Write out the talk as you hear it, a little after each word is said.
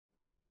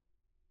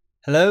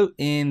Hello,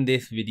 in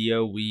this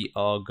video we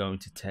are going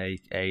to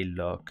take a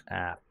look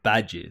at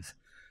badges.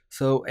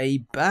 So a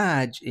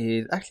badge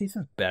is actually, it's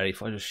better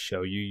if I just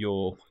show you,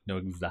 you'll know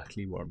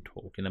exactly what I'm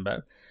talking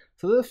about.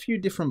 So there's a few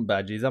different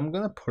badges. I'm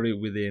going to put it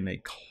within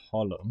a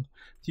column.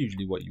 It's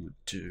usually what you would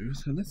do.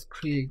 So let's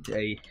create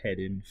a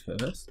heading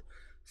first.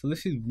 So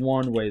this is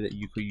one way that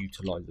you could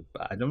utilize a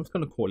badge. I'm just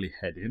going to call it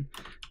heading,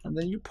 and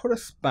then you put a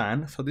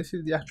span. So this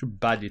is the actual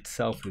badge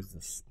itself, is the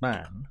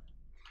span,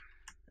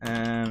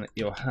 and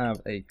you'll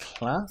have a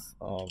class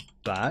of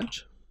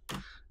badge,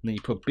 and then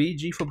you put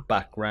BG for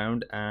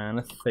background, and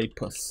let's say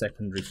put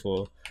secondary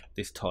for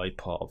this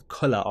type of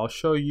color. I'll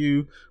show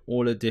you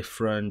all the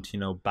different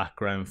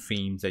background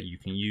themes that you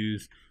can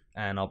use,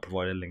 and I'll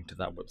provide a link to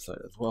that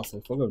website as well. So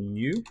if I go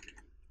new,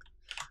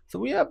 so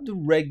we have the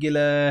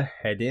regular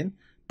heading,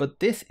 but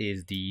this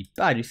is the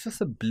badge. It's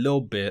just a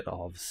little bit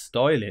of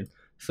styling.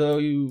 So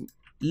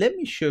let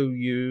me show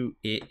you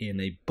it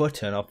in a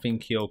button. I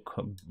think you'll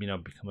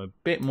become a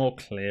bit more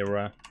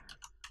clearer,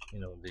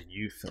 the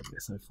use of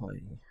this. So if I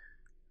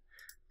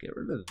get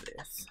rid of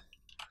this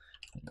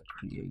and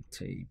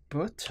create a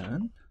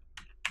button,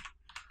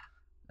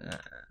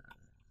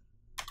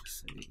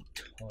 say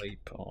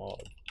type of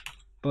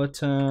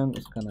button,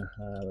 it's gonna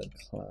have a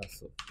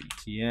class of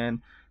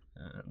btn.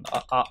 And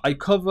I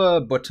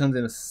cover buttons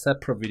in a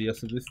separate video,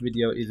 so this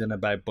video isn't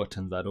about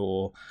buttons at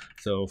all,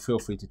 so feel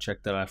free to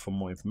check that out for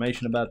more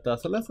information about that.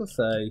 So let's just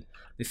say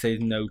this says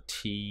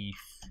notification,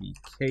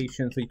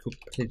 so you could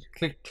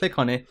click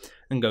on it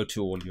and go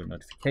to all your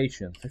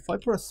notifications. If I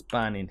put a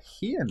span in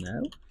here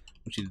now,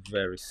 which is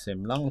very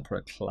similar, I'm going to put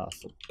a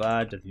class of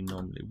badge as you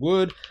normally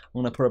would.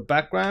 I'm going to put a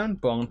background,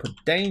 but I'm going to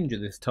put danger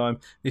this time.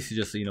 This is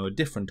just a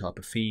different type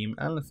of theme,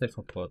 and let's say if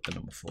I put the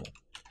number 4.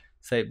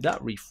 Save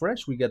that,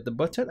 refresh, we get the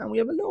button, and we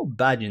have a little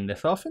badge in there.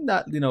 So I think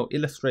that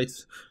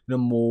illustrates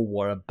more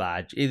what a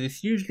badge is.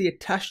 It's usually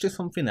attached to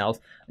something else,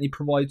 and it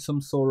provides some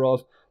sort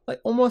of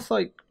almost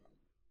like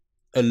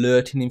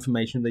alerting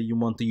information that you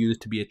want the user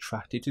to be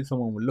attracted to. So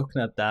when we're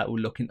looking at that, we're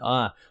looking,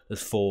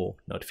 there's 4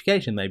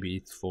 notifications. Maybe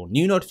it's 4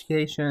 new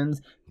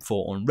notifications,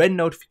 4 unread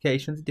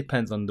notifications. It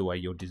depends on the way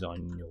you're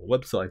designing your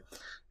website.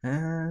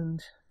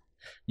 And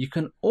you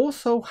can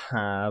also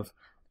have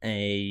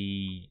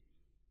a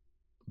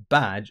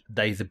badge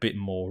that is a bit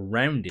more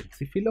rounded.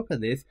 So if you look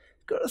at this,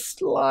 it's got a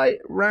slight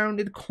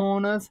rounded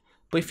corners,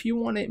 but if you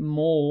want it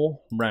more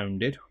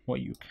rounded, what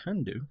you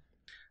can do,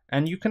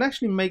 and you can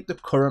actually make the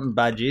current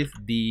badges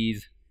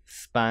these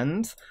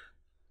spans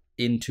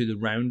into the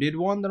rounded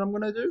one that I'm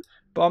going to do,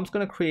 but I'm just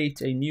going to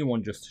create a new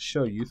one just to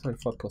show you. So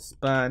if I put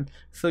span,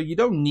 so you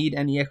don't need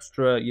any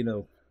extra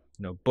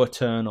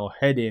button or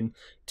heading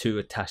to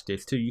attach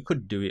this to. You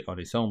could do it on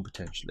its own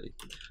potentially.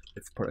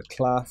 Let's put a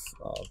class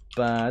of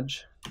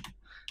badge,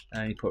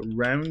 and you put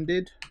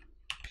rounded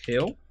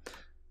pill,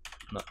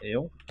 not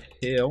ill,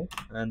 pill,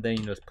 and then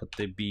you just put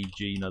the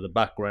BG, the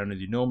background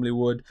as you normally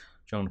would.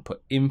 You want to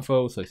put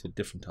info, so it's a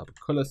different type of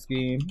color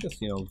scheme,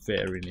 just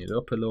varying it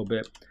up a little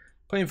bit.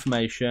 Put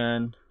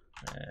information,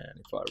 and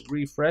if I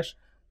refresh,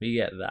 we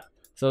get that.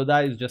 So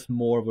that is just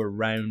more of a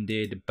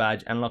rounded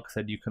badge, and like I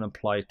said, you can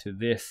apply it to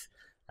this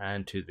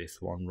and to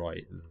this one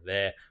right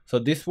there. So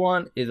this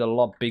one is a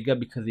lot bigger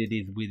because it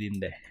is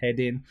within the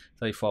heading.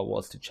 So if I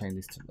was to change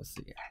this to, let's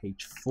see,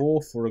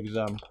 H4 for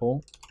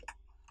example,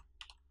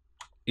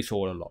 it's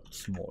all a lot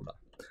smaller.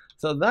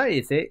 So that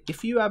is it.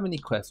 If you have any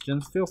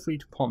questions, feel free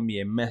to pop me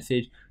a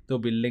message. There'll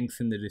be links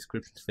in the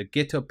description to the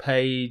GitHub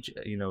page,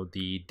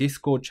 the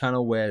Discord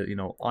channel where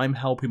I'm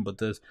helping, but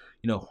there's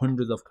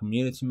hundreds of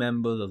community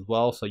members as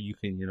well, so you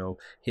can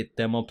hit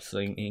them up, so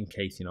in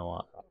case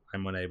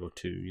I'm unable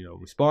to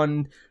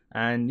respond.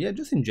 And yeah,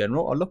 just in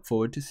general, I look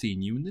forward to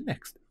seeing you in the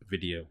next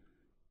video.